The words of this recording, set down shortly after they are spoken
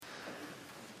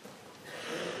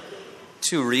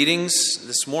Two readings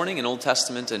this morning in Old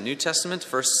Testament and New Testament.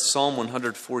 First, Psalm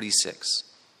 146.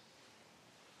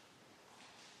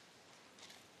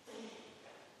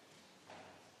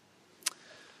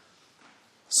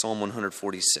 Psalm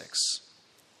 146.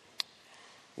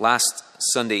 Last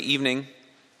Sunday evening,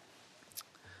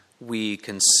 we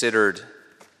considered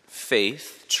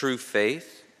faith, true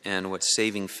faith, and what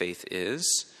saving faith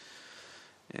is.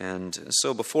 And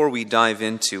so before we dive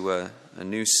into a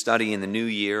new study in the new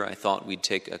year, I thought we'd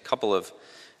take a couple of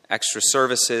extra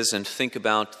services and think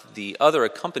about the other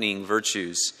accompanying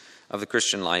virtues of the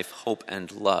Christian life, hope and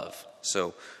love.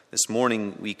 So this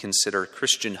morning we consider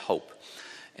Christian hope.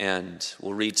 And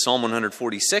we'll read Psalm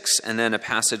 146 and then a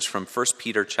passage from 1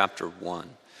 Peter chapter 1.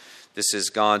 This is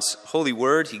God's holy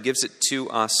word. He gives it to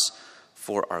us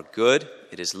for our good.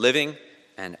 It is living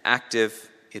and active.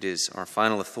 It is our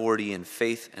final authority in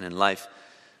faith and in life.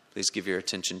 Please give your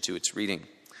attention to its reading.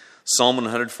 Psalm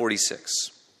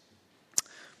 146.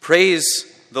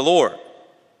 Praise the Lord.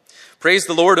 Praise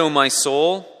the Lord, O my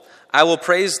soul. I will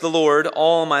praise the Lord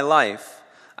all my life.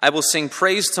 I will sing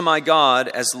praise to my God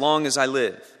as long as I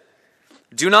live.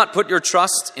 Do not put your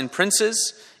trust in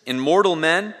princes, in mortal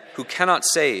men who cannot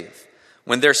save.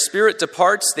 When their spirit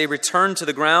departs, they return to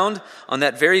the ground. On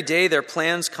that very day, their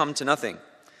plans come to nothing.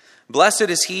 Blessed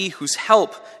is he whose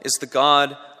help is the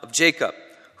God of Jacob,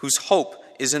 whose hope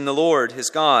is in the Lord his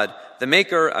God, the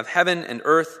maker of heaven and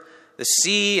earth, the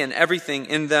sea and everything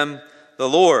in them, the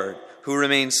Lord who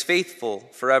remains faithful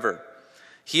forever.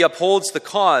 He upholds the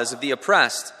cause of the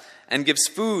oppressed and gives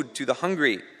food to the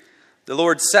hungry. The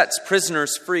Lord sets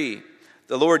prisoners free.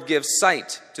 The Lord gives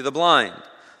sight to the blind.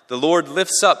 The Lord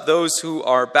lifts up those who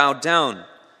are bowed down.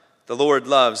 The Lord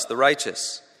loves the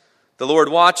righteous. The Lord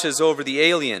watches over the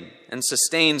alien and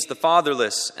sustains the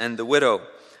fatherless and the widow,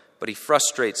 but he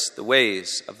frustrates the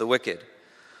ways of the wicked.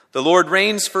 The Lord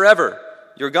reigns forever,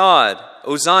 your God,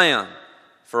 O Zion,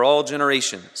 for all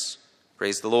generations.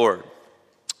 Praise the Lord.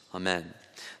 Amen.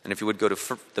 And if you would go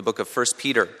to the book of 1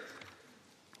 Peter.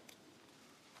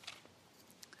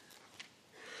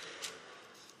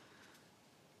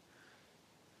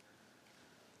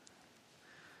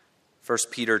 1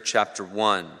 Peter chapter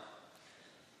 1.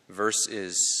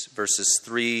 Verses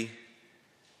 3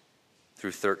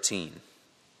 through 13.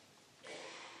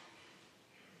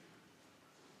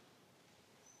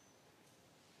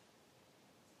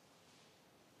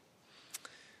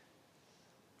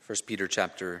 First Peter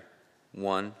chapter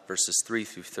 1, verses 3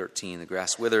 through 13. The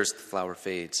grass withers, the flower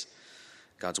fades.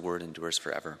 God's word endures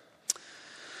forever.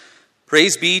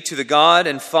 Praise be to the God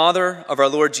and Father of our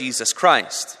Lord Jesus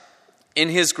Christ. In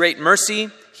his great mercy,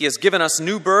 he has given us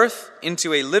new birth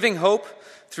into a living hope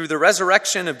through the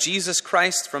resurrection of Jesus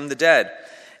Christ from the dead,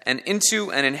 and into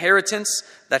an inheritance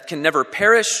that can never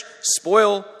perish,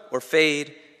 spoil, or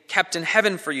fade, kept in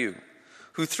heaven for you,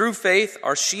 who through faith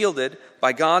are shielded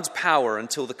by God's power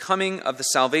until the coming of the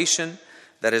salvation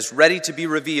that is ready to be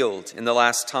revealed in the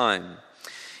last time.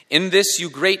 In this you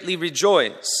greatly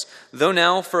rejoice, though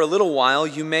now for a little while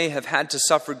you may have had to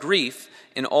suffer grief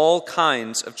in all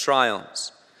kinds of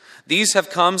trials. These have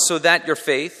come so that your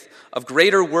faith, of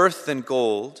greater worth than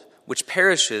gold, which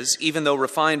perishes even though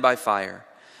refined by fire,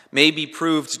 may be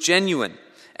proved genuine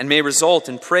and may result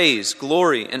in praise,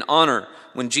 glory, and honor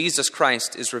when Jesus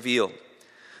Christ is revealed.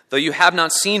 Though you have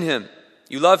not seen him,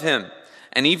 you love him,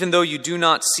 and even though you do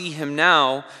not see him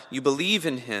now, you believe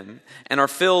in him and are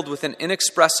filled with an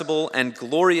inexpressible and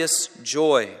glorious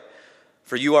joy,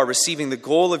 for you are receiving the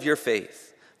goal of your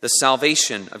faith, the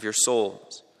salvation of your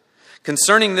souls.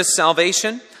 Concerning this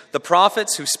salvation, the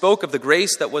prophets who spoke of the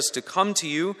grace that was to come to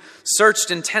you searched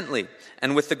intently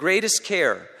and with the greatest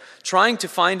care, trying to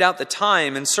find out the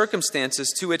time and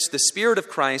circumstances to which the Spirit of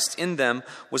Christ in them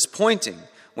was pointing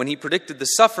when he predicted the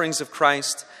sufferings of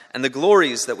Christ and the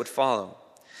glories that would follow.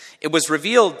 It was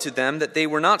revealed to them that they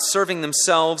were not serving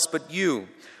themselves but you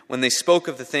when they spoke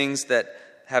of the things that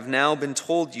have now been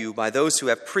told you by those who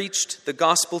have preached the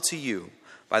gospel to you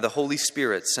by the Holy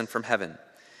Spirit sent from heaven.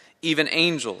 Even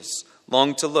angels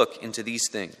long to look into these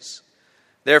things.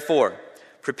 Therefore,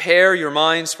 prepare your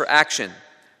minds for action.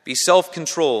 Be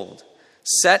self-controlled.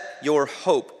 Set your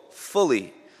hope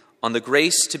fully on the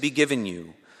grace to be given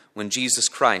you when Jesus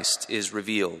Christ is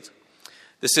revealed.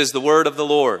 This is the word of the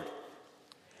Lord.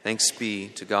 Thanks be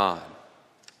to God.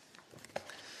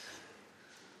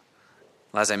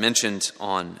 As I mentioned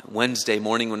on Wednesday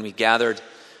morning when we gathered,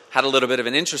 had a little bit of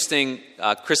an interesting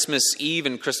Christmas Eve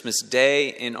and Christmas Day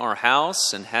in our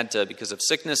house, and had to, because of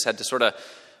sickness, had to sort of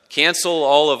cancel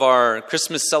all of our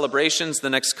Christmas celebrations the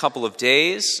next couple of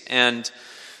days. And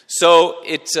So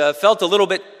it felt a little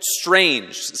bit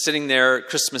strange sitting there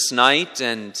Christmas night,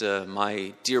 and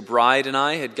my dear bride and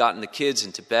I had gotten the kids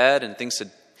into bed, and things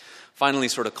had finally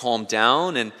sort of calmed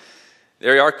down. And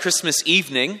there you are, Christmas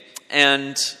evening,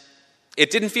 and it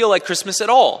didn't feel like Christmas at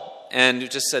all. And you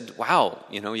just said, wow,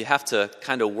 you have to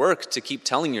kind of work to keep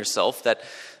telling yourself that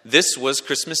this was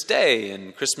Christmas Day,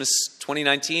 and Christmas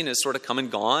 2019 has sort of come and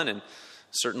gone, and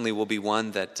certainly will be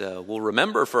one that we'll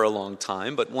remember for a long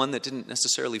time, but one that didn't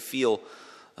necessarily feel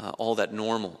all that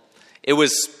normal. It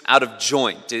was out of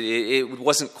joint. It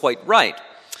wasn't quite right.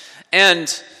 And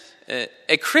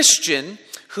a Christian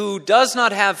who does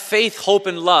not have faith, hope,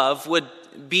 and love would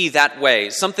be that way.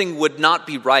 Something would not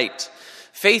be right.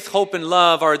 Faith, hope, and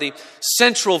love are the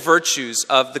central virtues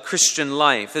of the Christian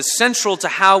life, as central to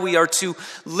how we are to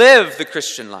live the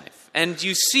Christian life. And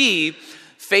you see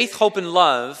faith, hope, and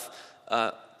love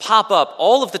pop up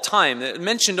all of the time,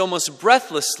 mentioned almost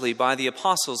breathlessly by the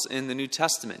apostles in the New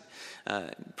Testament.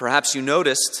 Perhaps you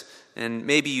noticed, and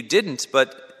maybe you didn't,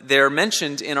 but they're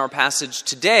mentioned in our passage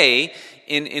today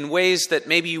in ways that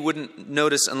maybe you wouldn't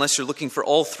notice unless you're looking for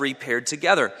all three paired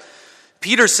together.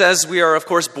 Peter says we are, of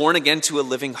course, born again to a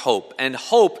living hope, and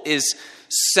hope is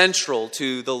central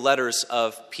to the letters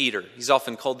of Peter. He's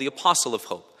often called the apostle of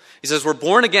hope. He says we're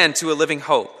born again to a living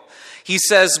hope. He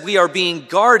says we are being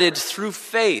guarded through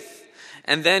faith.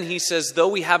 And then he says, though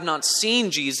we have not seen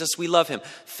Jesus, we love him.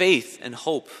 Faith and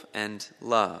hope and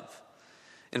love.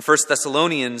 In 1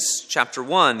 Thessalonians chapter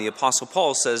 1, the Apostle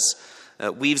Paul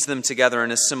weaves them together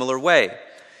in a similar way.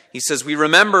 He says, we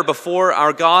remember before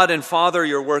our God and Father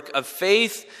your work of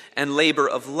faith and labor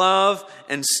of love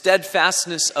and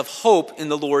steadfastness of hope in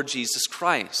the Lord Jesus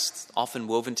Christ. Often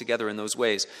woven together in those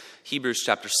ways. Hebrews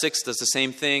chapter 6 does the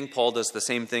same thing. Paul does the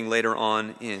same thing later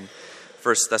on in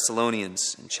 1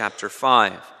 Thessalonians in chapter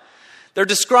 5. They're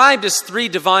described as three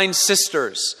divine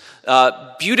sisters,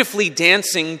 beautifully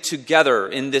dancing together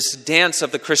in this dance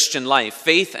of the Christian life,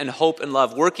 faith and hope and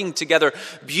love, working together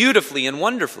beautifully and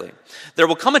wonderfully. There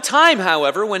will come a time,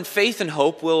 however, when faith and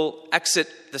hope will exit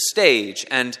the stage,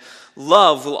 and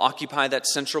love will occupy that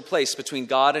central place between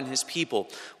God and his people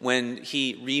when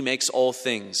he remakes all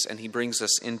things and he brings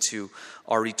us into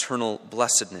our eternal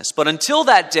blessedness. But until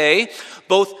that day,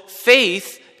 both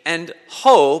faith and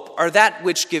hope are that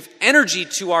which give energy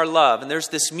to our love. And there's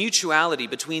this mutuality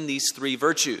between these three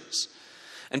virtues.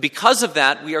 And because of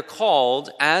that, we are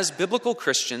called as biblical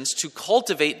Christians to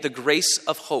cultivate the grace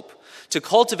of hope, to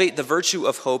cultivate the virtue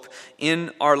of hope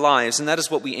in our lives. And that is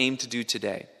what we aim to do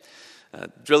today.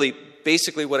 Really,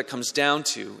 basically what it comes down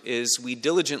to is we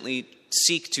diligently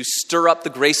seek to stir up the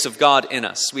grace of God in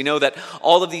us. We know that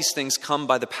all of these things come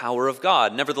by the power of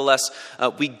God. Nevertheless,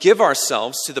 we give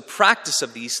ourselves to the practice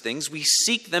of these things. We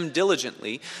seek them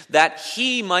diligently that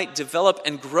he might develop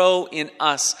and grow in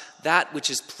us that which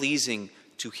is pleasing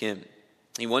to him.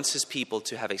 He wants his people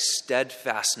to have a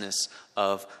steadfastness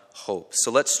of hope. So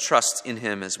let's trust in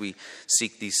him as we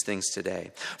seek these things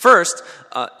today. First,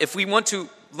 if we want to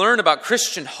learn about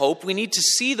Christian hope, we need to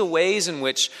see the ways in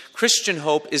which Christian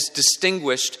hope is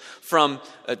distinguished from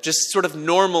just sort of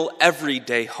normal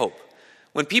everyday hope.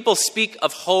 When people speak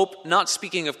of hope, not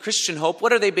speaking of Christian hope,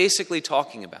 what are they basically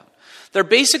talking about? They're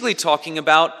basically talking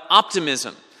about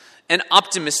optimism, an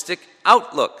optimistic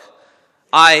outlook.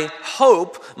 I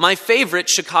hope my favorite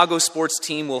Chicago sports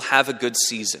team will have a good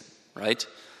season, right?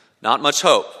 Not much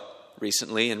hope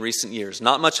recently in recent years.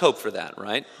 Not much hope for that,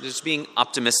 right? Just being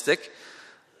optimistic.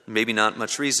 Maybe not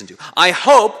much reason to. I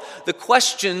hope the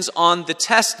questions on the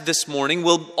test this morning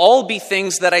will all be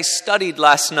things that I studied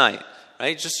last night,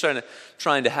 right? Just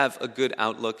trying to have a good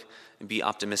outlook and be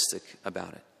optimistic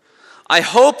about it. I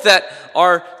hope that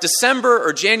our December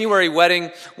or January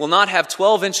wedding will not have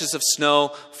 12 inches of snow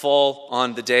fall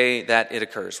on the day that it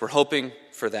occurs. We're hoping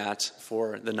for that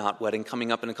for the not wedding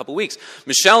coming up in a couple weeks.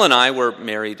 Michelle and I were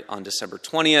married on December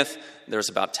 20th. There was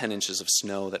about 10 inches of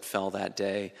snow that fell that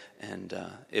day, and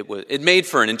it made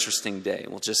for an interesting day.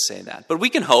 We'll just say that. But we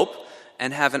can hope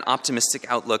and have an optimistic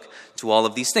outlook to all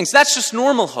of these things. That's just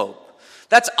normal hope.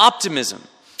 That's optimism,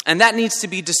 and that needs to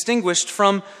be distinguished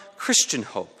from Christian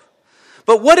hope.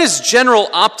 But what is general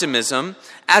optimism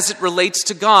as it relates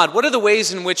to God? What are the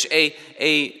ways in which a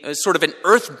sort of an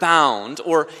earthbound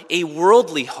or a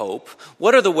worldly hope,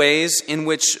 what are the ways in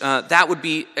which that would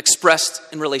be expressed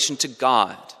in relation to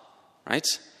God, right?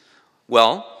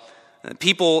 Well,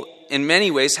 people in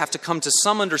many ways have to come to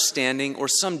some understanding or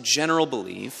some general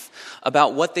belief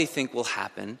about what they think will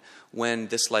happen when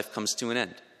this life comes to an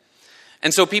end.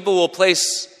 And so people will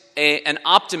place an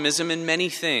optimism in many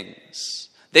things.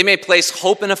 They may place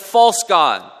hope in a false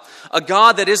God, a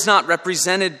God that is not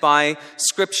represented by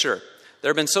Scripture. There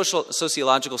have been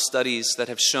sociological studies that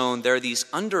have shown there are these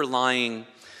underlying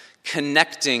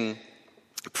connecting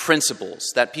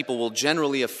principles that people will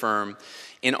generally affirm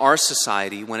in our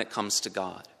society when it comes to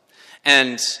God.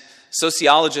 And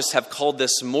sociologists have called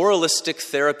this moralistic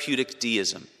therapeutic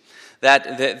deism,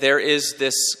 that there is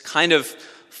this kind of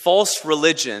false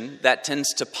religion that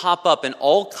tends to pop up in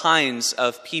all kinds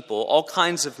of people, all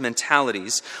kinds of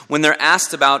mentalities, when they're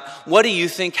asked about, what do you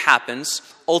think happens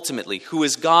ultimately? Who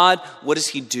is God? What does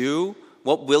he do?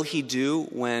 What will he do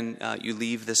when you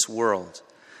leave this world?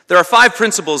 There are 5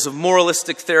 principles of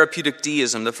moralistic therapeutic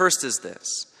deism. The first is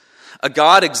this: a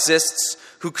God exists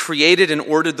who created and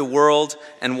ordered the world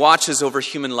and watches over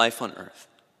human life on earth.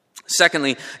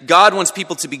 Secondly, God wants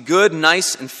people to be good,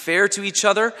 nice, and fair to each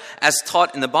other, as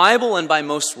taught in the Bible and by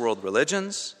most world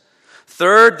religions.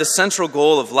 Third, the central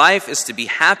goal of life is to be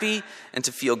happy and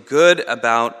to feel good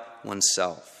about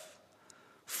oneself.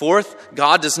 Fourth,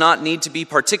 God does not need to be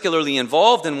particularly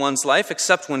involved in one's life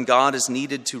except when God is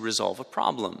needed to resolve a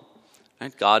problem.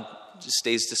 Right? God just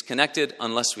stays disconnected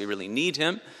unless we really need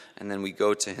him, and then we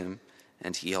go to him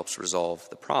and he helps resolve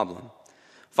the problem.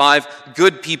 5,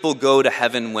 good people go to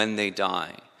heaven when they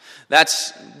die.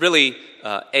 That's really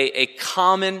a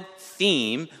common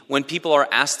theme when people are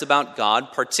asked about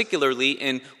God, particularly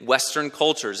in Western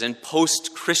cultures, in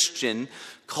post-Christian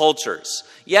cultures.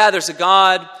 Yeah, there's a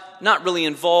God, not really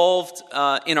involved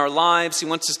in our lives. He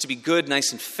wants us to be good,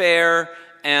 nice, and fair.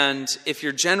 And if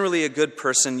you're generally a good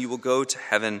person, you will go to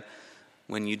heaven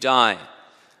when you die.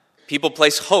 People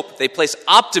place hope. They place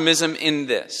optimism in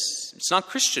this. It's not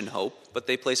Christian hope, but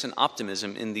they place an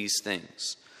optimism in these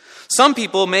things. Some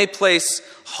people may place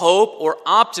hope or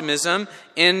optimism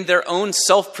in their own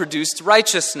self-produced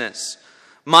righteousness.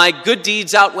 My good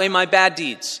deeds outweigh my bad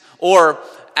deeds. Or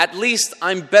at least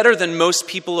I'm better than most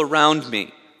people around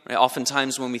me. Right?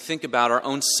 Oftentimes when we think about our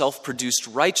own self-produced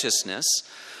righteousness,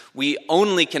 we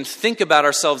only can think about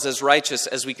ourselves as righteous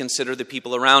as we consider the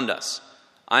people around us.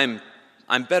 I'm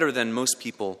better than most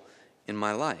people in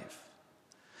my life.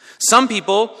 Some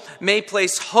people may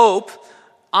place hope,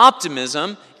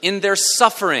 optimism, in their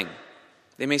suffering.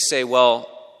 They may say, well,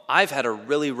 I've had a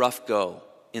really rough go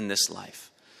in this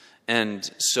life. And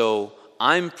so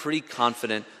I'm pretty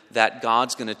confident that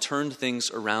God's going to turn things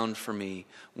around for me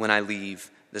when I leave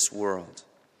this world.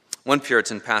 One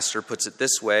Puritan pastor puts it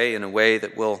this way, in a way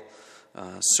that will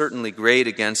certainly grate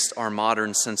against our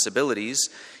modern sensibilities.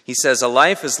 He says, a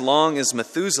life as long as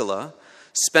Methuselah,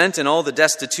 spent in all the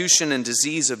destitution and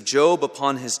disease of Job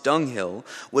upon his dunghill,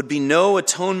 would be no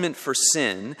atonement for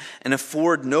sin and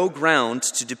afford no ground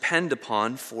to depend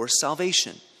upon for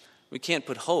salvation. We can't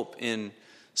put hope in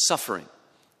suffering.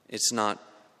 It's not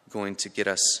going to get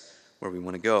us where we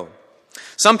want to go.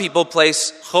 Some people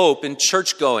place hope in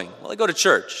church going. Well, I go to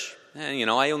church. And,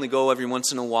 I only go every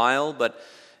once in a while, but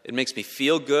it makes me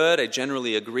feel good. I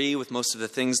generally agree with most of the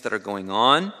things that are going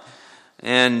on.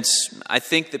 And I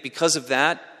think that because of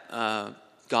that,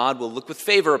 God will look with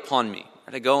favor upon me.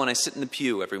 I go and I sit in the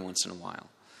pew every once in a while.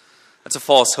 That's a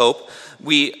false hope.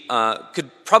 We could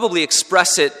probably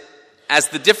express it as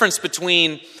the difference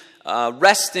between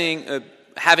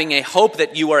having a hope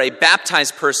that you are a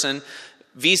baptized person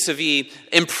vis-a-vis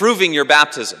improving your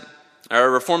baptism.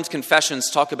 Our Reformed confessions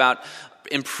talk about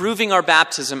improving our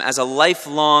baptism as a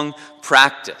lifelong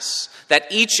practice. That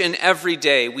each and every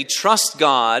day we trust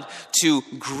God to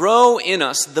grow in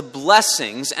us the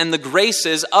blessings and the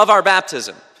graces of our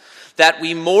baptism. That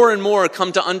we more and more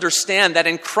come to understand that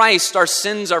in Christ our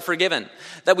sins are forgiven.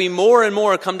 That we more and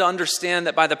more come to understand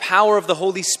that by the power of the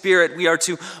Holy Spirit we are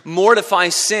to mortify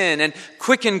sin and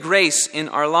quicken grace in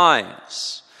our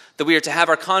lives. That we are to have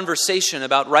our conversation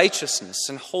about righteousness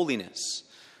and holiness.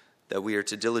 That we are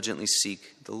to diligently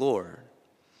seek the Lord.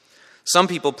 Some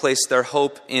people place their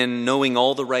hope in knowing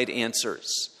all the right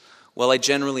answers. Well, I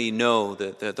generally know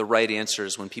the right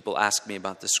answers when people ask me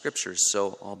about the Scriptures,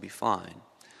 so I'll be fine.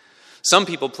 Some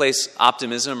people place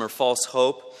optimism or false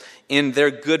hope in their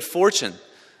good fortune.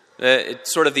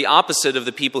 It's sort of the opposite of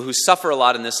the people who suffer a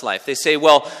lot in this life. They say,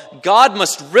 well, God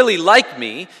must really like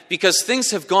me because things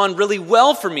have gone really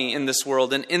well for me in this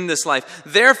world and in this life.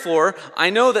 Therefore, I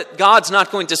know that God's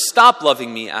not going to stop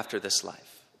loving me after this life.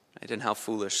 And how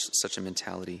foolish such a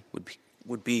mentality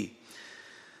would be.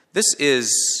 This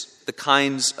is the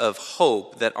kinds of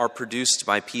hope that are produced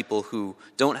by people who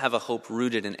don't have a hope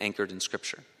rooted and anchored in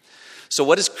Scripture. So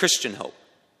what is Christian hope?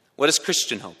 What is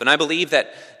Christian hope? And I believe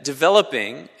that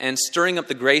developing and stirring up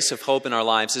the grace of hope in our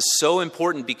lives is so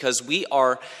important because we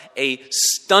are a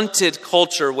stunted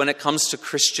culture when it comes to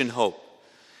Christian hope.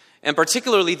 And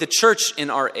particularly the church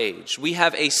in our age. We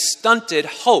have a stunted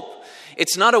hope.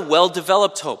 It's not a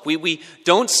well-developed hope. We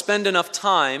don't spend enough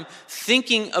time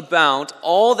thinking about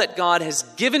all that God has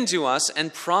given to us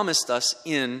and promised us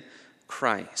in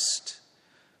Christ.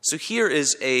 So here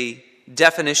is a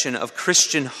definition of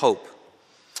Christian hope.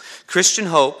 Christian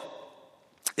hope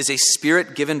is a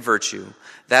Spirit-given virtue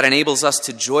that enables us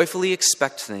to joyfully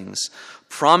expect things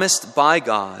promised by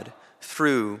God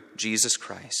through Jesus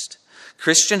Christ.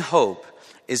 Christian hope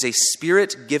is a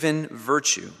Spirit-given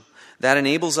virtue that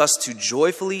enables us to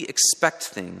joyfully expect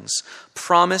things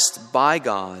promised by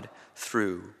God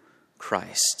through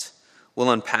Christ.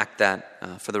 We'll unpack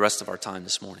that for the rest of our time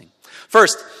this morning.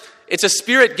 First, it's a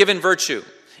Spirit-given virtue.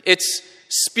 It's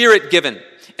Spirit-given.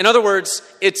 In other words,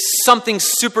 it's something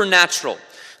supernatural.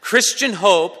 Christian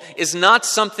hope is not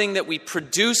something that we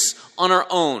produce on our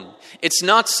own. It's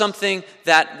not something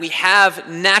that we have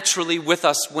naturally with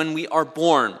us when we are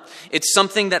born. It's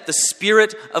something that the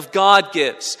Spirit of God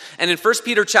gives. And in 1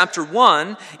 Peter chapter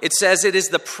 1, it says it is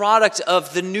the product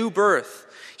of the new birth.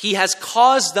 He has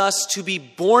caused us to be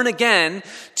born again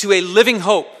to a living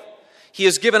hope. He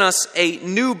has given us a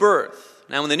new birth.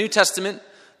 Now in the New Testament,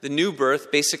 the new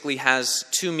birth basically has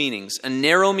two meanings, a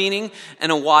narrow meaning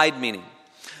and a wide meaning.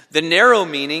 The narrow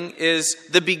meaning is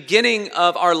the beginning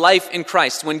of our life in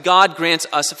Christ, when God grants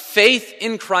us faith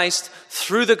in Christ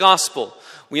through the gospel.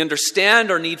 We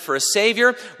understand our need for a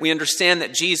Savior. We understand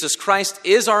that Jesus Christ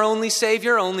is our only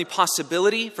Savior, only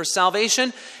possibility for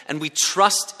salvation, and we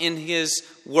trust in His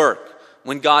work.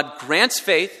 When God grants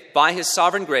faith by His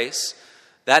sovereign grace,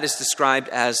 that is described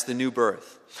as the new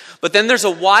birth. But then there's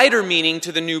a wider meaning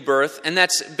to the new birth, and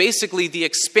that's basically the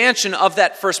expansion of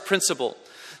that first principle.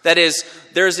 That is,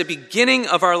 there is a beginning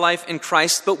of our life in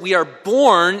Christ, but we are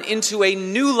born into a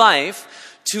new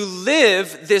life to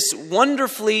live this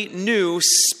wonderfully new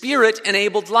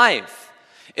Spirit-enabled life.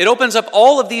 It opens up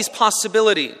all of these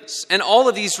possibilities and all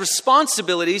of these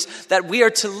responsibilities that we are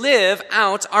to live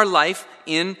out our life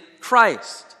in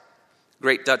Christ.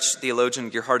 Great Dutch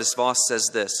theologian Geerhardus Vos says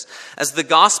this: as the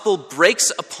gospel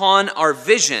breaks upon our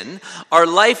vision, our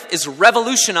life is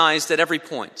revolutionized at every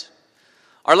point.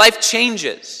 Our life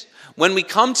changes. When we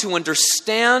come to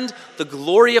understand the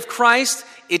glory of Christ,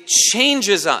 it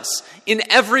changes us in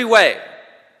every way.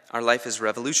 Our life is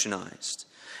revolutionized.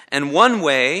 And one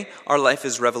way our life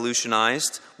is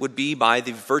revolutionized would be by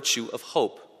the virtue of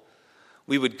hope.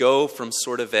 We would go from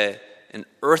sort of an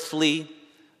earthly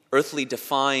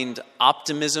defined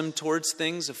optimism towards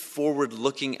things, a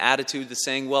forward-looking attitude that's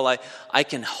saying, well, I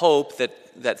can hope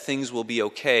that things will be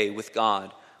okay with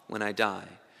God when I die.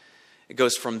 It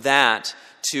goes from that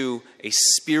to a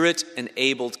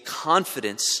Spirit-enabled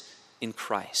confidence in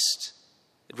Christ.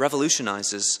 It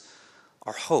revolutionizes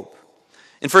our hope.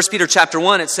 In 1 Peter chapter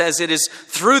 1, it says it is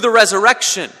through the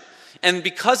resurrection. And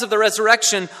because of the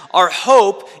resurrection, our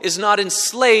hope is not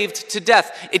enslaved to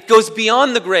death. It goes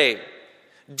beyond the grave.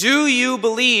 Do you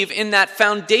believe in that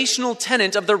foundational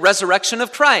tenet of the resurrection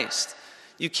of Christ?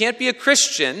 You can't be a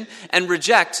Christian and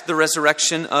reject the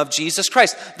resurrection of Jesus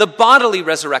Christ, the bodily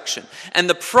resurrection, and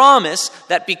the promise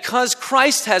that because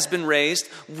Christ has been raised,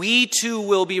 we too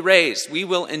will be raised. We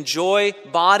will enjoy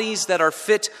bodies that are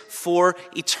fit for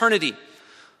eternity,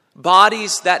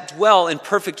 bodies that dwell in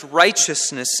perfect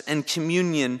righteousness and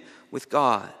communion with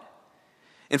God.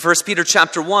 In 1 Peter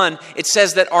chapter 1, it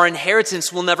says that our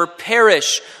inheritance will never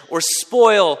perish or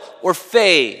spoil or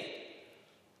fade.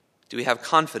 Do we have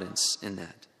confidence in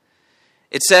that?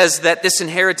 It says that this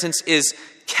inheritance is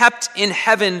kept in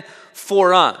heaven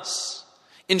for us.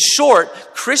 In short,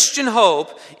 Christian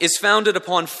hope is founded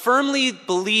upon firmly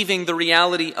believing the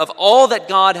reality of all that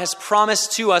God has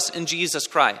promised to us in Jesus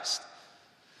Christ.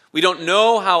 We don't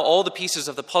know how all the pieces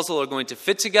of the puzzle are going to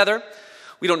fit together.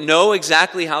 We don't know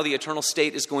exactly how the eternal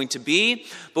state is going to be,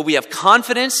 but we have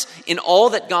confidence in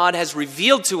all that God has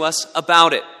revealed to us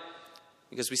about it,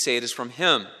 because we say it is from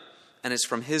Him, and it's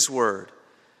from His word,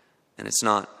 and it's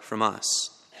not from us.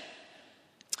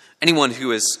 Anyone who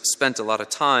has spent a lot of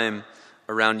time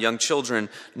around young children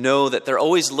know that they're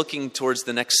always looking towards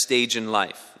the next stage in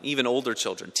life, even older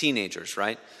children, teenagers,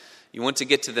 right? You want to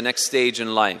get to the next stage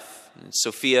in life. And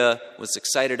Sophia was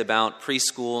excited about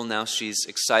preschool. Now she's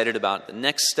excited about the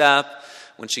next step.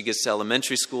 When she gets to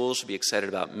elementary school, she'll be excited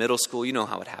about middle school. You know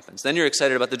how it happens. Then you're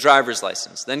excited about the driver's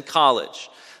license, then college,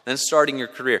 then starting your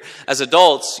career. As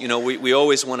adults, we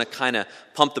always want to kind of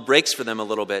pump the brakes for them a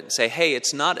little bit and say, hey,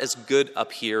 it's not as good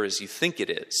up here as you think it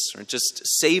is. Or just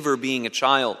savor being a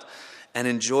child and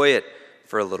enjoy it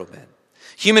for a little bit.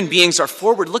 Human beings are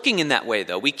forward-looking in that way,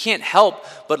 though. We can't help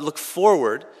but look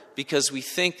forward because we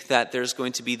think that there's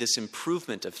going to be this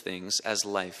improvement of things as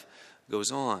life goes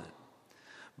on.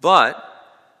 But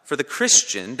for the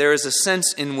Christian, there is a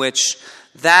sense in which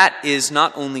that is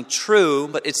not only true,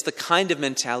 but it's the kind of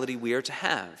mentality we are to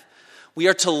have. We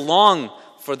are to long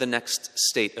for the next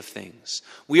state of things.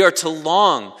 We are to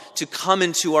long to come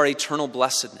into our eternal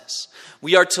blessedness.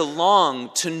 We are to long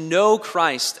to know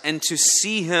Christ and to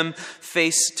see him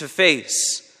face to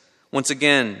face. Once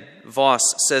again, Voss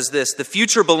says this: the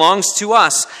future belongs to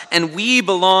us, and we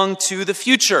belong to the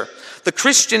future. The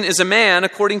Christian is a man,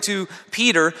 according to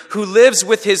Peter, who lives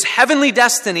with his heavenly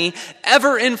destiny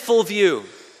ever in full view.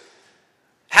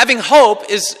 Having hope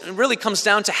really comes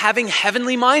down to having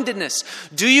heavenly mindedness.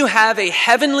 Do you have a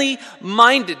heavenly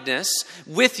mindedness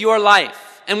with your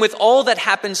life? And with all that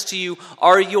happens to you,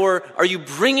 are you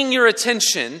bringing your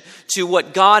attention to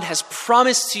what God has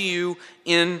promised to you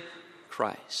in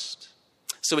Christ?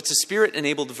 So it's a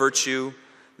Spirit-enabled virtue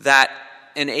that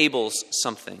enables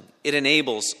something. It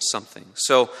enables something.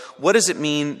 So what does it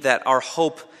mean that our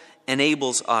hope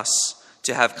enables us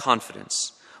to have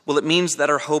confidence? Well, it means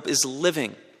that our hope is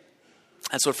living.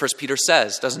 That's what 1 Peter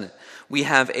says, doesn't it? We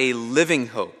have a living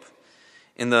hope.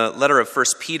 In the letter of 1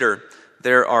 Peter,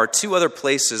 there are two other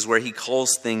places where he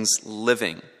calls things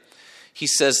living. He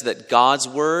says that God's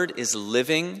word is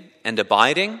living and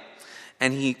abiding,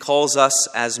 and he calls us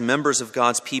as members of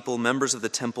God's people, members of the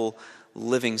temple,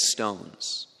 living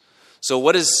stones. So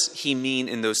what does he mean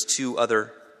in those two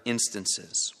other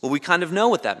instances? Well, we kind of know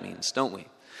what that means, don't we?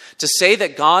 To say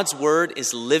that God's word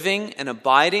is living and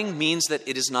abiding means that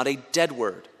it is not a dead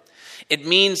word. It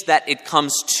means that it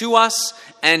comes to us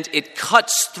and it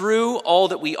cuts through all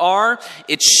that we are.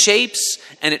 It shapes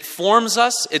and it forms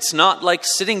us. It's not like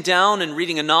sitting down and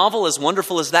reading a novel, as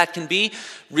wonderful as that can be.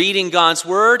 Reading God's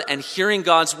word and hearing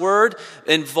God's word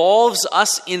involves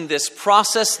us in this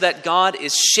process that God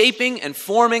is shaping and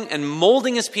forming and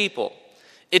molding his people.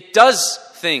 It does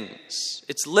things.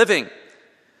 It's living.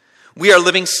 We are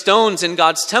living stones in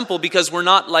God's temple because we're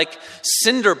not like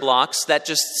cinder blocks that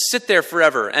just sit there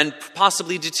forever and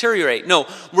possibly deteriorate. No,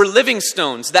 we're living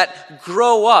stones that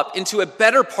grow up into a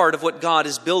better part of what God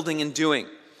is building and doing.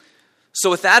 So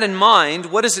with that in mind,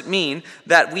 what does it mean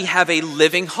that we have a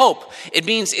living hope? It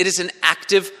means it is an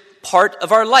active part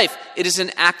of our life. It is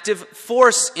an active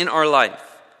force in our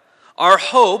life. Our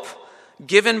hope,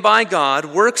 given by God,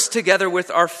 works together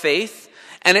with our faith,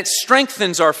 and it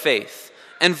strengthens our faith.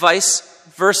 And vice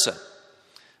versa.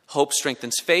 Hope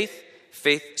strengthens faith,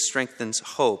 faith strengthens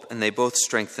hope, and they both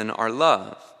strengthen our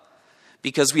love.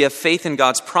 Because we have faith in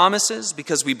God's promises,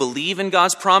 because we believe in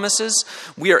God's promises,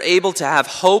 we are able to have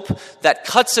hope that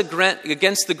cuts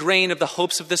against the grain of the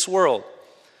hopes of this world.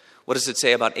 What does it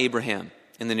say about Abraham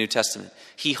in the New Testament?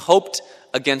 He hoped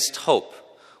against hope.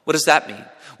 What does that mean?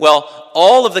 Well,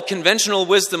 all of the conventional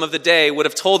wisdom of the day would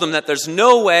have told him that there's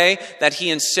no way that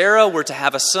he and Sarah would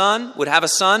have a son,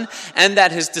 and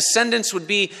that his descendants would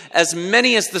be as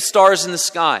many as the stars in the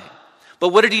sky. But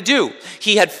what did he do?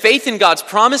 He had faith in God's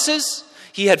promises.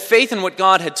 He had faith in what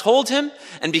God had told him.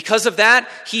 And because of that,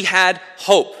 he had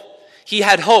hope. He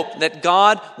had hope that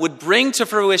God would bring to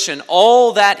fruition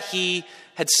all that he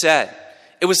had said.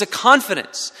 It was a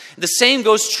confidence. The same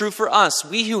goes true for us.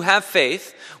 We who have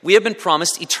faith, we have been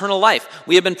promised eternal life.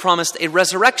 We have been promised a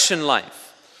resurrection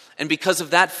life. And because of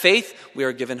that faith, we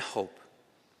are given hope.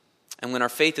 And when our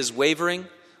faith is wavering,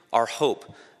 our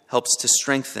hope helps to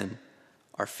strengthen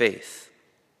our faith.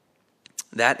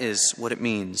 That is what it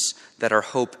means that our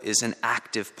hope is an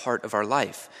active part of our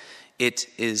life. It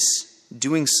is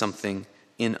doing something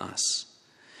in us.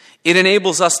 It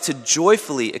enables us to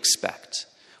joyfully expect.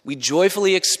 We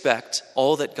joyfully expect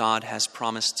all that God has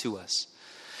promised to us.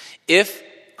 If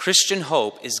Christian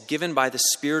hope is given by the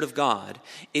Spirit of God,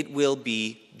 it will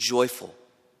be joyful.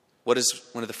 What is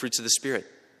one of the fruits of the Spirit?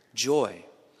 Joy.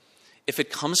 If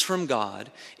it comes from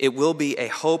God, it will be a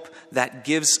hope that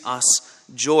gives us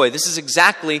joy. This is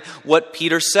exactly what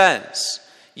Peter says.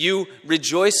 You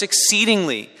rejoice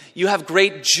exceedingly. You have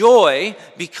great joy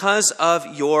because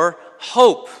of your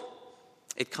hope.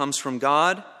 It comes from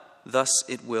God. Thus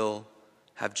it will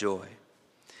have joy.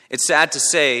 It's sad to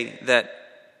say that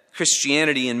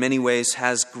Christianity in many ways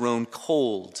has grown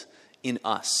cold in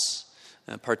us,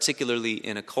 particularly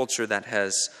in a culture that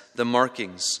has the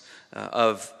markings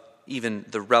of even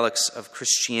the relics of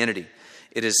Christianity.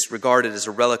 It is regarded as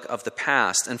a relic of the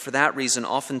past, and for that reason,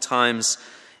 oftentimes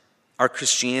our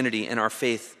Christianity and our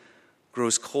faith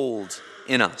grows cold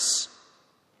in us.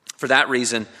 For that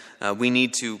reason, we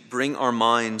need to bring our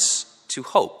minds to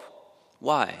hope.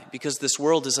 Why? Because this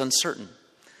world is uncertain.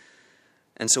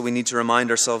 And so we need to remind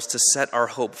ourselves to set our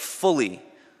hope fully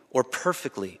or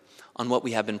perfectly on what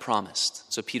we have been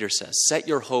promised. So Peter says, set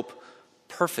your hope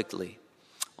perfectly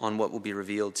on what will be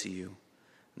revealed to you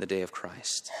in the day of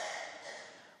Christ.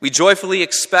 We joyfully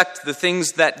expect the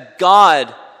things that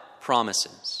God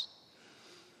promises.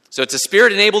 So it's a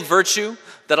Spirit-enabled virtue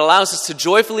that allows us to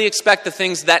joyfully expect the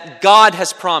things that God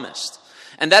has promised.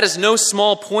 And that is no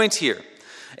small point here.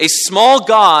 A small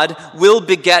God will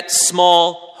beget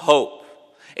small hope.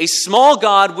 A small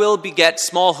God will beget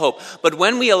small hope. But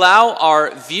when we allow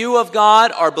our view of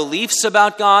God, our beliefs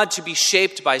about God to be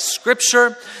shaped by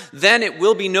Scripture, then it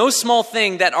will be no small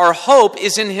thing that our hope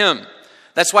is in Him.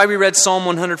 That's why we read Psalm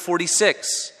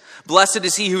 146. Blessed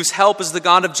is he whose help is the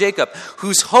God of Jacob,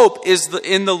 whose hope is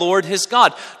in the Lord his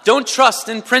God. Don't trust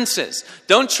in princes.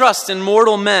 Don't trust in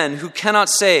mortal men who cannot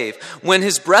save. When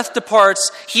his breath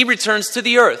departs, he returns to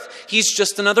the earth. He's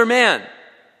just another man.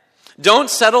 Don't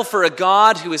settle for a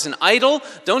God who is an idol.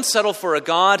 Don't settle for a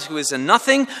God who is a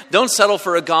nothing. Don't settle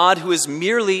for a God who is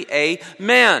merely a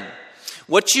man.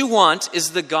 What you want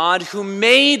is the God who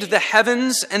made the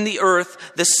heavens and the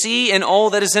earth, the sea and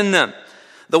all that is in them.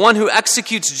 The one who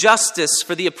executes justice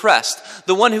for the oppressed,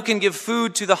 the one who can give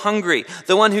food to the hungry,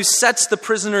 the one who sets the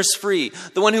prisoners free,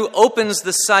 the one who opens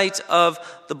the sight of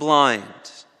the blind.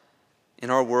 In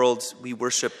our world, we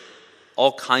worship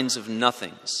all kinds of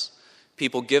nothings.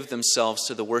 People give themselves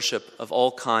to the worship of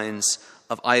all kinds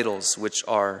of idols, which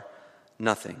are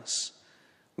nothings.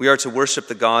 We are to worship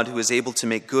the God who is able to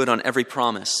make good on every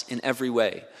promise in every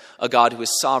way, a God who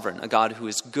is sovereign, a God who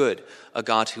is good, a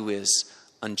God who is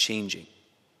unchanging.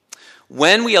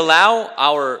 When we allow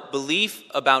our belief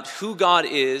about who God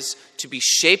is to be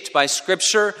shaped by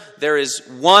Scripture, there is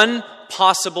one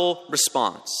possible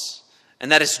response,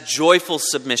 and that is joyful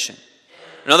submission.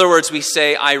 In other words, we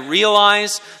say, I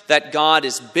realize that God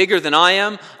is bigger than I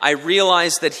am. I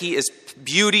realize that He is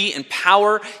beauty and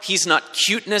power. He's not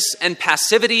cuteness and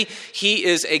passivity. He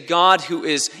is a God who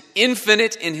is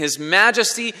infinite in His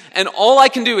majesty, and all I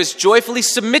can do is joyfully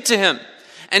submit to Him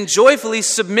and joyfully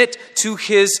submit to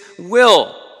His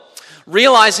will.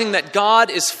 Realizing that God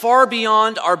is far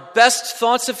beyond our best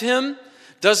thoughts of Him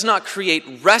does not create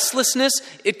restlessness,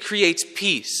 it creates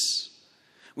peace.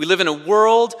 We live in a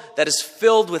world that is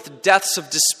filled with deaths of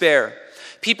despair.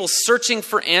 People searching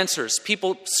for answers,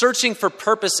 people searching for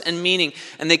purpose and meaning,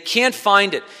 and they can't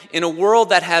find it in a world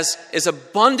that is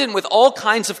abundant with all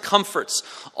kinds of comforts,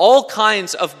 all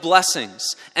kinds of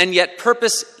blessings, and yet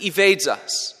purpose evades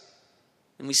us.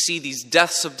 And we see these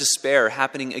deaths of despair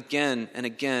happening again and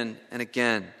again and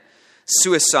again.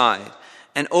 Suicide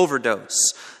and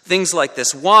overdose, things like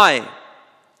this. Why?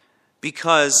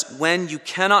 Because when you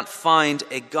cannot find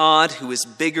a God who is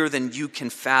bigger than you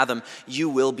can fathom, you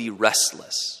will be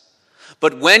restless.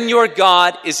 But when your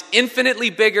God is infinitely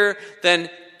bigger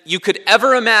than you could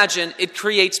ever imagine, it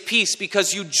creates peace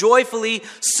because you joyfully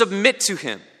submit to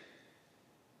Him.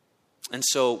 And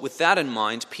so with that in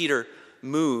mind, Peter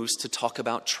moves to talk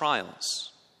about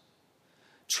trials.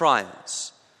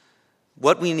 Trials.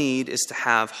 What we need is to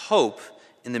have hope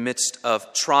in the midst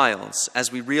of trials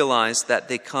as we realize that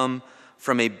they come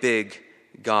from a big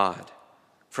God,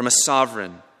 from a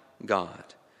sovereign God.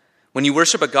 When you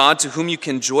worship a God to whom you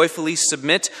can joyfully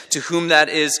submit, to whom that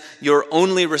is your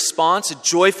only response, a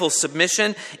joyful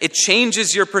submission, it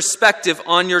changes your perspective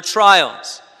on your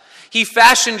trials. He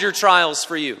fashioned your trials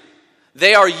for you.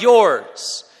 They are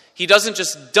yours. He doesn't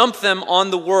just dump them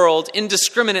on the world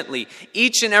indiscriminately.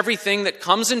 Each and everything that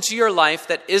comes into your life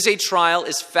that is a trial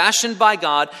is fashioned by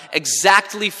God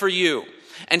exactly for you.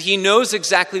 And He knows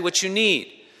exactly what you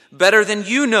need, better than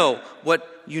you know what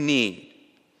you need.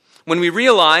 When we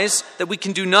realize that we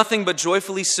can do nothing but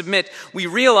joyfully submit, we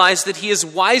realize that He is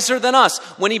wiser than us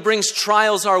when He brings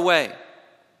trials our way.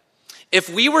 If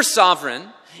we were sovereign,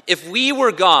 if we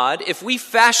were God, if we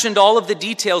fashioned all of the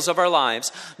details of our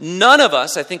lives, none of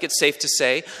us, I think it's safe to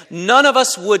say, none of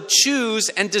us would choose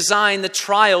and design the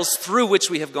trials through which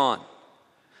we have gone.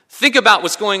 Think about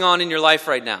what's going on in your life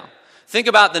right now. Think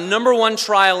about the number one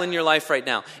trial in your life right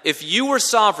now. If you were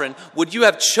sovereign, would you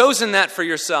have chosen that for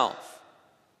yourself?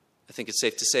 I think it's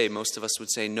safe to say most of us would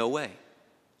say, no way.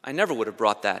 I never would have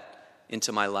brought that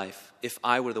into my life if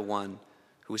I were the one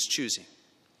who was choosing.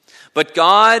 But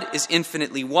God is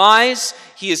infinitely wise.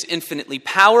 He is infinitely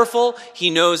powerful. He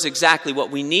knows exactly what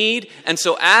we need. And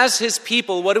so as His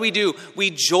people, what do?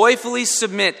 We joyfully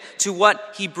submit to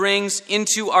what He brings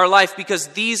into our life because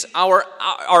these are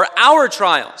our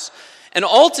trials. And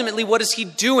ultimately, what is He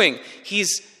doing?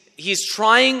 He's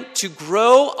trying to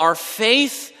grow our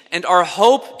faith and our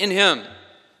hope in Him.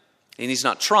 And He's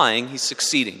not trying, He's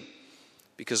succeeding.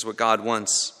 Because what God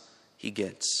wants, He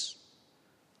gets.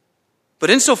 But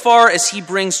insofar as He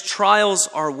brings trials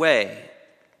our way,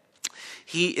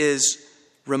 He is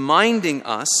reminding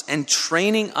us and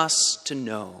training us to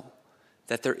know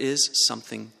that there is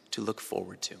something to look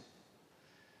forward to.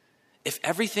 If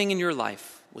everything in your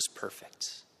life was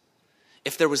perfect,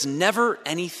 if there was never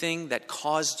anything that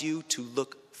caused you to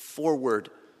look forward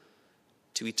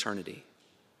to eternity,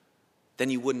 then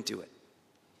you wouldn't do it.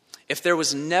 If there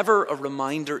was never a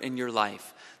reminder in your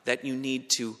life that you need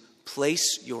to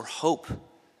place your hope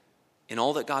in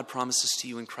all that God promises to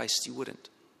you in Christ, you wouldn't.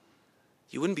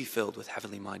 You wouldn't be filled with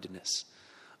heavenly mindedness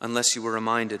unless you were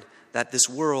reminded that this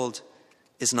world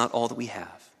is not all that we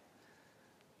have.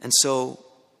 And so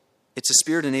it's a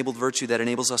Spirit-enabled virtue that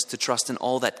enables us to trust in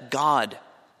all that God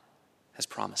has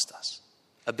promised us.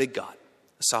 A big God,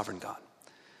 a sovereign God.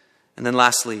 And then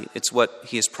lastly, it's what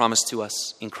he has promised to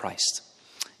us in Christ.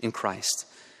 In Christ.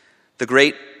 The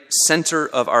great center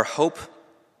of our hope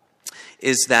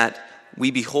is that we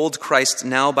behold Christ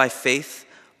now by faith,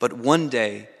 but one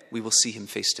day we will see him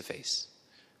face to face.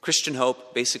 Christian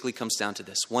hope basically comes down to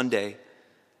this. One day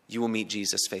you will meet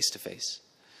Jesus face to face.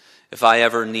 If I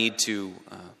ever need to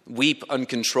weep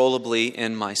uncontrollably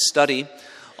in my study,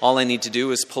 all I need to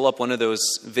do is pull up one of those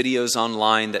videos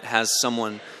online that has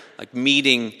someone like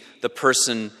meeting the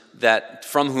person that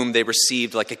from whom they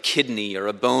received like a kidney or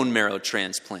a bone marrow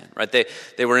transplant, right?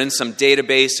 They were in some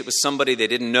database. It was somebody they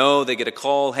didn't know. They get a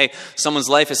call. Hey, someone's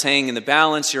life is hanging in the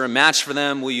balance. You're a match for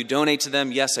them. Will you donate to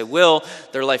them? Yes, I will.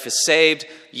 Their life is saved.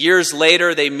 Years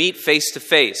later, they meet face to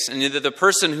face. And the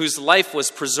person whose life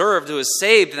was preserved, who is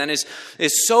saved, then is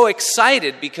so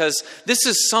excited because this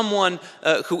is someone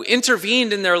who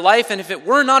intervened in their life. And if it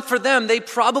were not for them, they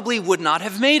probably would not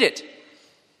have made it.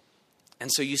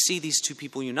 And so you see these two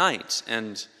people unite,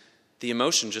 and the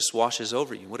emotion just washes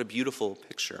over you. What a beautiful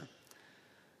picture.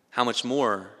 How much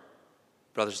more,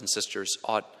 brothers and sisters,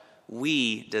 ought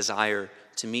we desire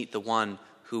to meet the one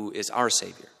who is our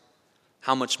Savior?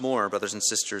 How much more, brothers and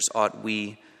sisters, ought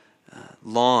we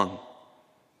long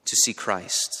to see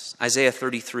Christ? Isaiah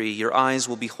 33, your eyes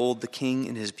will behold the King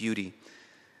in his beauty.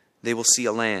 They will see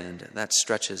a land that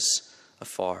stretches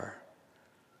afar.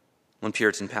 One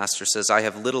Puritan pastor says, I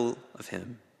have little of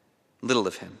him,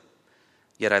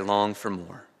 yet I long for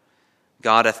more.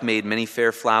 God hath made many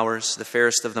fair flowers, the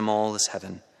fairest of them all is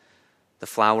heaven. The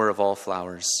flower of all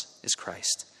flowers is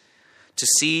Christ. To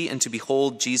see and to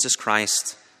behold Jesus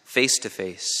Christ face to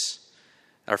face,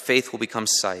 our faith will become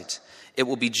sight. It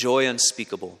will be joy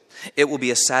unspeakable. It will be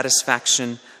a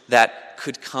satisfaction that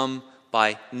could come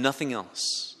by nothing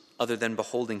else other than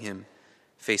beholding him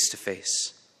face to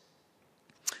face.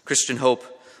 Christian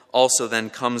hope also then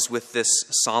comes with this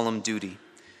solemn duty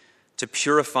to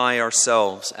purify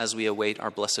ourselves as we await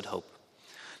our blessed hope.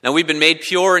 Now we've been made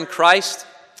pure in Christ.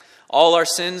 All our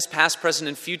sins, past, present,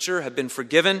 and future, have been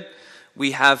forgiven.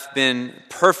 We have been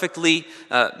perfectly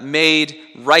made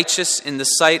righteous in the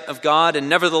sight of God. And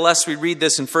nevertheless, we read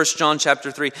this in 1 John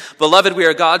chapter 3. Beloved, we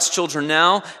are God's children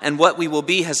now, and what we will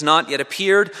be has not yet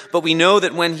appeared. But we know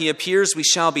that when he appears, we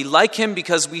shall be like him,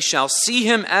 because we shall see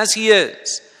him as he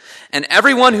is. And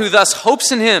everyone who thus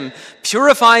hopes in him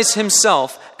purifies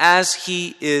himself as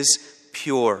he is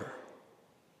pure.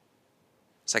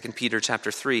 2 Peter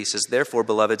chapter 3 says, therefore,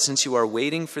 beloved, since you are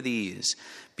waiting for these,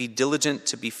 be diligent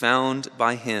to be found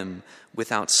by him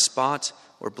without spot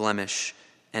or blemish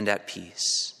and at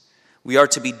peace. We are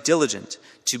to be diligent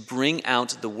to bring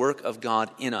out the work of God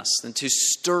in us and to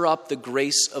stir up the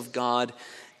grace of God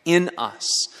in us,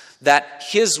 that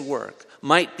his work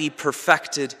might be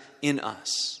perfected in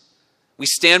us. We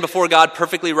stand before God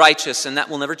perfectly righteous, and that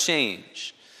will never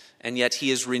change. And yet he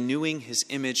is renewing his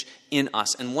image in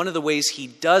us. And one of the ways he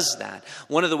does that,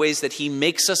 one of the ways that he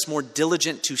makes us more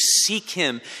diligent to seek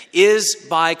him, is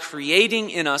by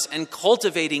creating in us and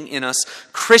cultivating in us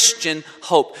Christian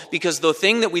hope. Because the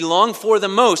thing that we long for the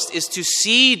most is to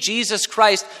see Jesus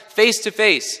Christ face to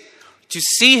face, to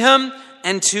see him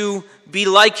and to be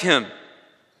like him.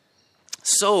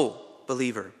 So,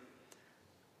 believer,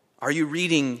 are you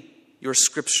reading your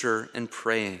scripture and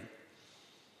praying?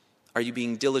 Are you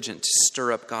being diligent to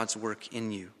stir up God's work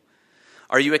in you?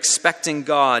 Are you expecting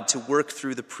God to work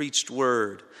through the preached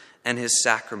word and his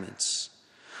sacraments?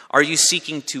 Are you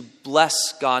seeking to bless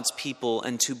God's people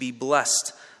and to be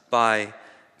blessed by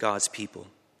God's people?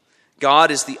 God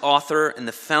is the author and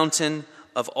the fountain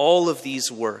of all of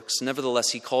these works.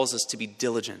 Nevertheless, he calls us to be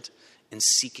diligent in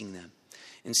seeking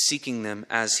them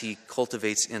as he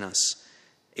cultivates in us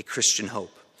a Christian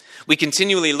hope. We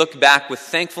continually look back with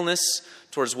thankfulness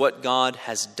towards what God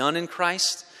has done in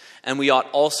Christ, and we ought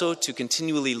also to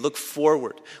continually look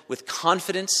forward with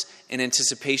confidence and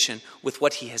anticipation with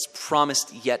what he has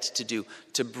promised yet to do,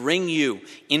 to bring you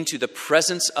into the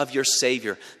presence of your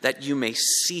Savior, that you may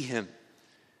see him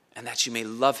and that you may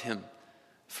love him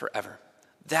forever.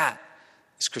 That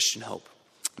this Christian hope.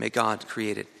 May God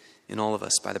create it in all of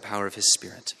us by the power of his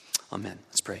Spirit. Amen.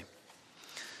 Let's pray.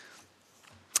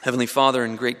 Heavenly Father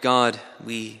and great God,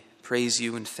 we praise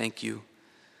you and thank you.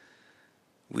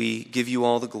 We give you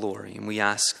all the glory, and we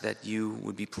ask that you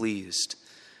would be pleased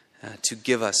to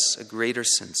give us a greater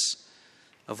sense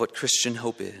of what Christian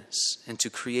hope is, and to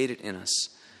create it in us,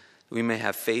 that we may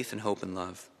have faith and hope and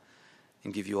love,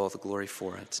 and give you all the glory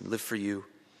for it, and live for you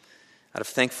out of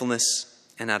thankfulness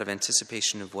and out of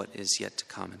anticipation of what is yet to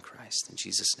come in Christ. In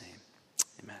Jesus' name,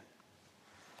 amen.